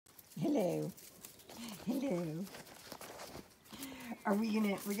Hello. Hello. We're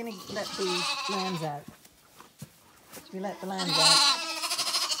gonna let the lambs out. Should we let the lambs out?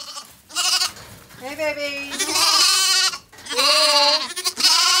 Hey baby. Yeah.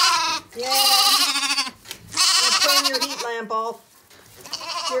 Yeah. Let's turn your heat lamp off.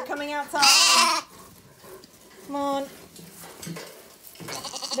 You're coming outside. Come on.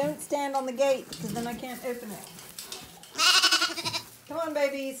 Don't stand on the gate because then I can't open it. Come on,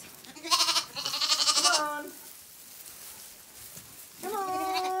 babies. Come on. Come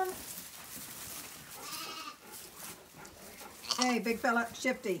on. Hey, big fella,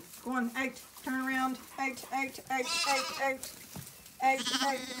 Shifty. Go on, out. Turn around. Out, out, out, out, out. Out,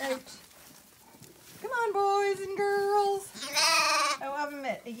 out, out. Come on, boys and girls. Oh,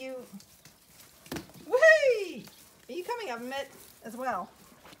 Ovenmitt, are you... Whee! Are you coming, Ovenmitt, as well?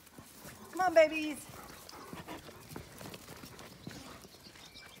 Come on, babies.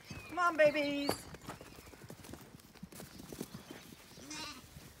 Come on, babies.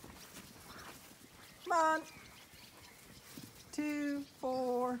 Come on. 2,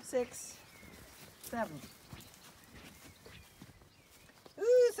 4, 6, 7.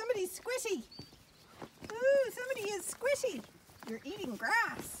 Ooh, somebody's squishy. Ooh, somebody is squishy. You're eating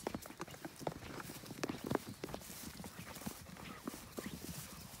grass.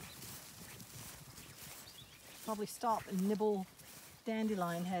 Probably stop and nibble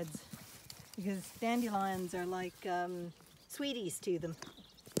dandelion heads because dandelions are like sweeties to them.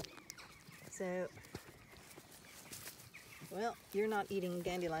 So, well, you're not eating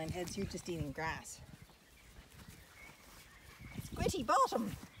dandelion heads, you're just eating grass. Squitty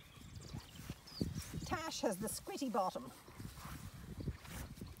bottom. Tash has the squitty bottom.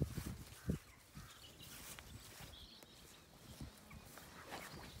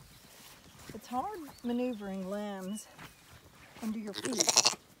 It's hard maneuvering lambs under your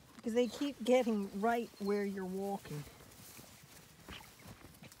feet because they keep getting right where you're walking.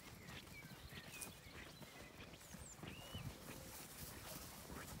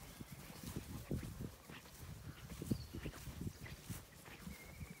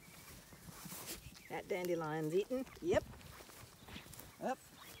 That dandelion's eaten. Yep. Up.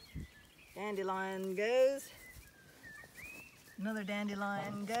 Dandelion goes. Another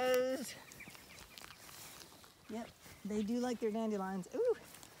dandelion goes. Yep. They do like their dandelions. Ooh.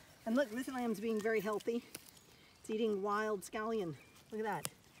 And look, this lamb's being very healthy. It's eating wild scallion. Look at that.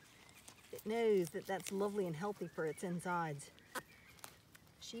 It knows that that's lovely and healthy for its insides.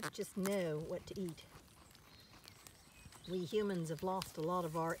 Sheep just know what to eat. We humans have lost a lot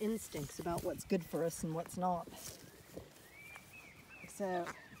of our instincts about what's good for us and what's not. So,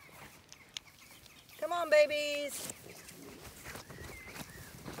 come on, babies.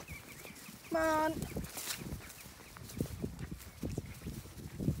 Come on.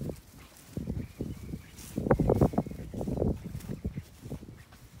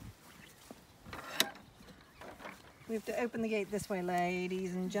 We have to open the gate this way,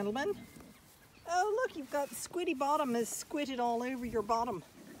 ladies and gentlemen. Oh, look, you've got squitty bottom is squitted all over your bottom.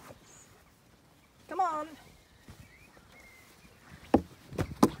 Come on.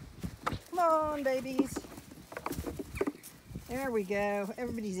 Come on, babies. There we go.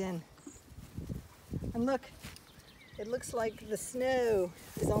 Everybody's in. And look, it looks like the snow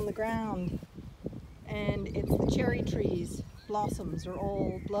is on the ground. And it's the cherry trees. Blossoms are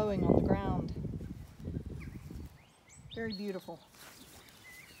all blowing on the ground. Very beautiful.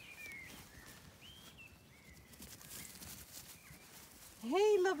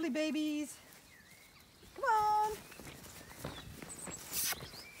 Hey, lovely babies. Come on.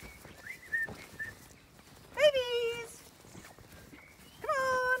 Babies. Come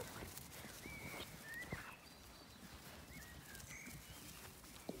on.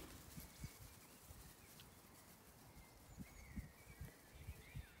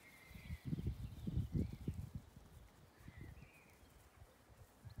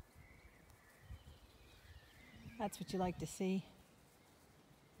 That's what you like to see.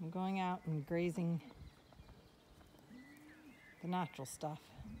 I'm going out and grazing the natural stuff.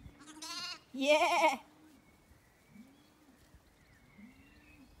 Yeah!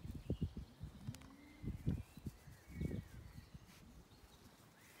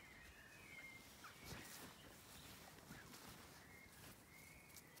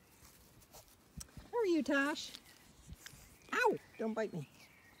 How are you, Tash? Ow! Don't bite me.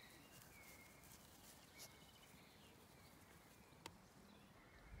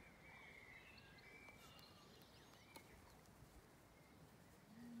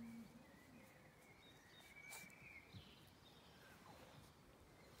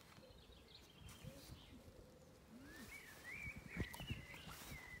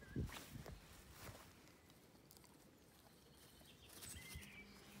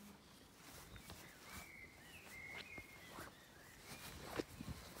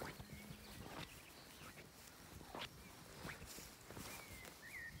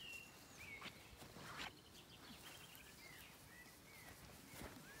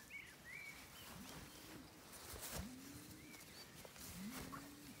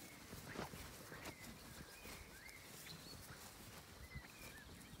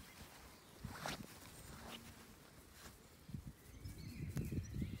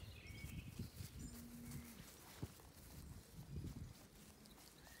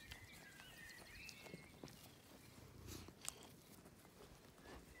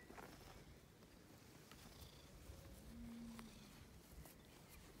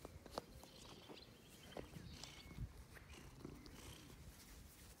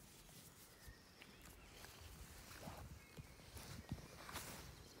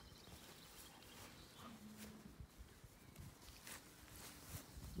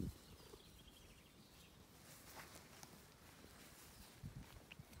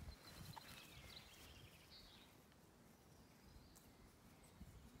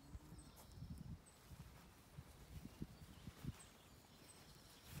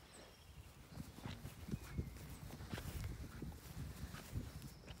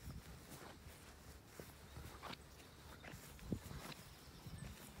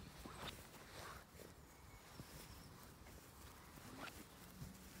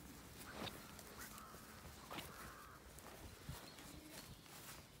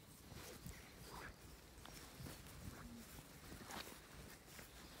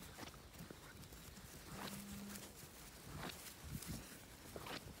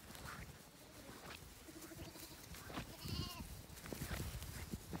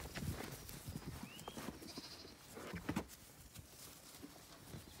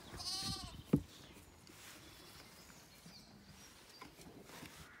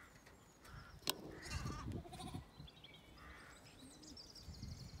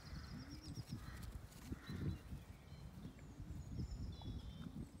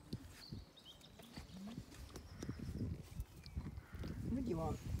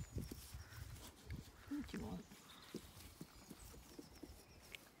 want? What you want?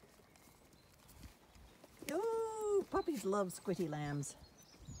 Ooh, puppies love squitty lambs.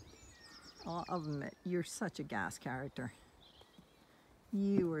 Oh, Ovenmitt, you're such a gas character.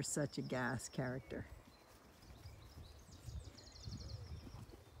 You are such a gas character.